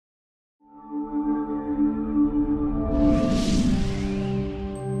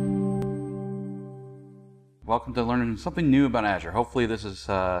Welcome to learning something new about Azure. Hopefully this is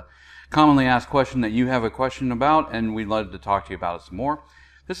a commonly asked question that you have a question about, and we'd love to talk to you about it some more.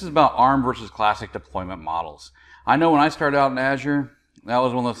 This is about ARM versus classic deployment models. I know when I started out in Azure, that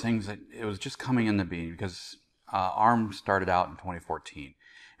was one of those things that it was just coming into being because ARM started out in 2014.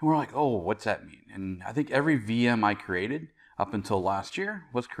 And we're like, oh, what's that mean? And I think every VM I created up until last year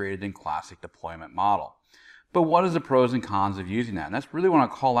was created in classic deployment model. But what is the pros and cons of using that? And that's really what I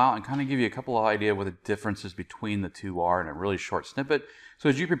call out and kind of give you a couple of ideas what the differences between the two are in a really short snippet. So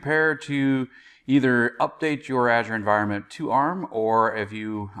as you prepare to either update your Azure environment to ARM, or if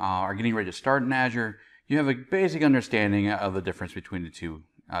you are getting ready to start in Azure, you have a basic understanding of the difference between the two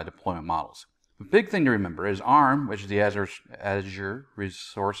deployment models. The big thing to remember is ARM, which is the Azure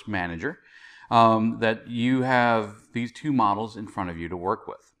Resource Manager, that you have these two models in front of you to work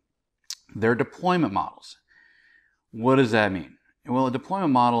with. They're deployment models. What does that mean? Well, a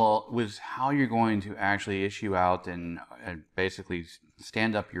deployment model was how you're going to actually issue out and basically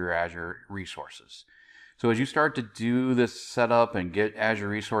stand up your Azure resources. So as you start to do this setup and get Azure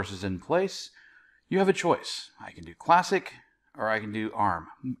resources in place, you have a choice. I can do Classic or I can do ARM.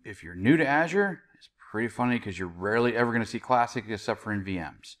 If you're new to Azure, it's pretty funny because you're rarely ever going to see Classic except for in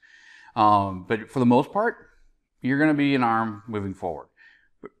VMs. But for the most part, you're going to be in ARM moving forward.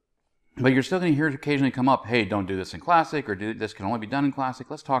 But you're still going to hear it occasionally come up, hey, don't do this in Classic, or this can only be done in Classic.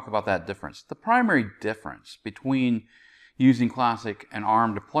 Let's talk about that difference. The primary difference between using Classic and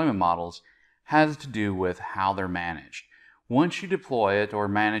ARM deployment models has to do with how they're managed. Once you deploy it or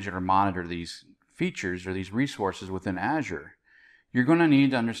manage it or monitor these features or these resources within Azure, you're going to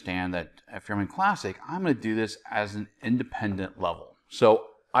need to understand that if you're in Classic, I'm going to do this as an independent level. So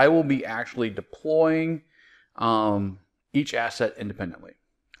I will be actually deploying each asset independently.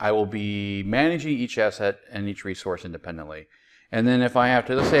 I will be managing each asset and each resource independently. And then if I have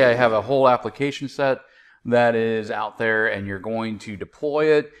to, let's say I have a whole application set that is out there and you're going to deploy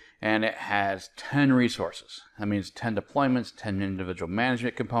it and it has 10 resources. That means 10 deployments, 10 individual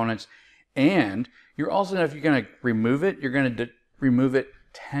management components. And you're also, if you're going to remove it, you're going to remove it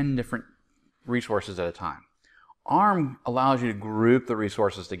 10 different resources at a time. ARM allows you to group the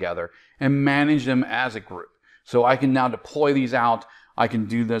resources together and manage them as a group. So I can now deploy these out. I can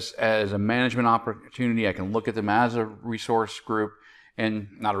do this as a management opportunity. I can look at them as a resource group, and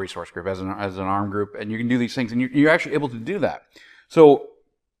not a resource group, as an ARM group, and you can do these things, and you're actually able to do that. So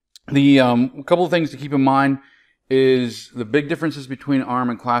the couple of things to keep in mind is the big differences between ARM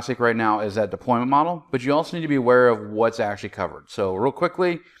and Classic right now is that deployment model, but you also need to be aware of what's actually covered. So real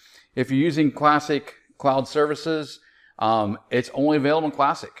quickly, if you're using Classic Cloud Services, it's only available in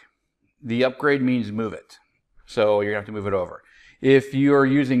Classic. The upgrade means move it. So you're going to have to move it over. If you're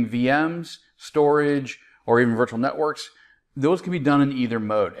using VMs, storage, or even virtual networks, those can be done in either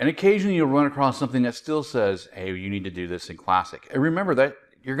mode. And occasionally you'll run across something that still says, hey, you need to do this in Classic. And remember that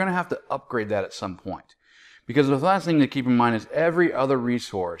you're going to have to upgrade that at some point. Because the last thing to keep in mind is every other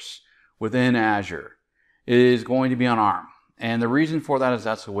resource within Azure is going to be on ARM. And the reason for that is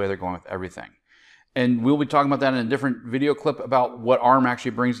that's the way they're going with everything. And we'll be talking about that in a different video clip about what ARM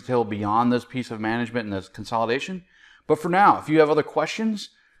actually brings to the table beyond this piece of management and this consolidation. But for now, if you have other questions,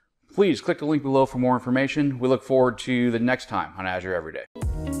 please click the link below for more information. We look forward to the next time on Azure Every Day.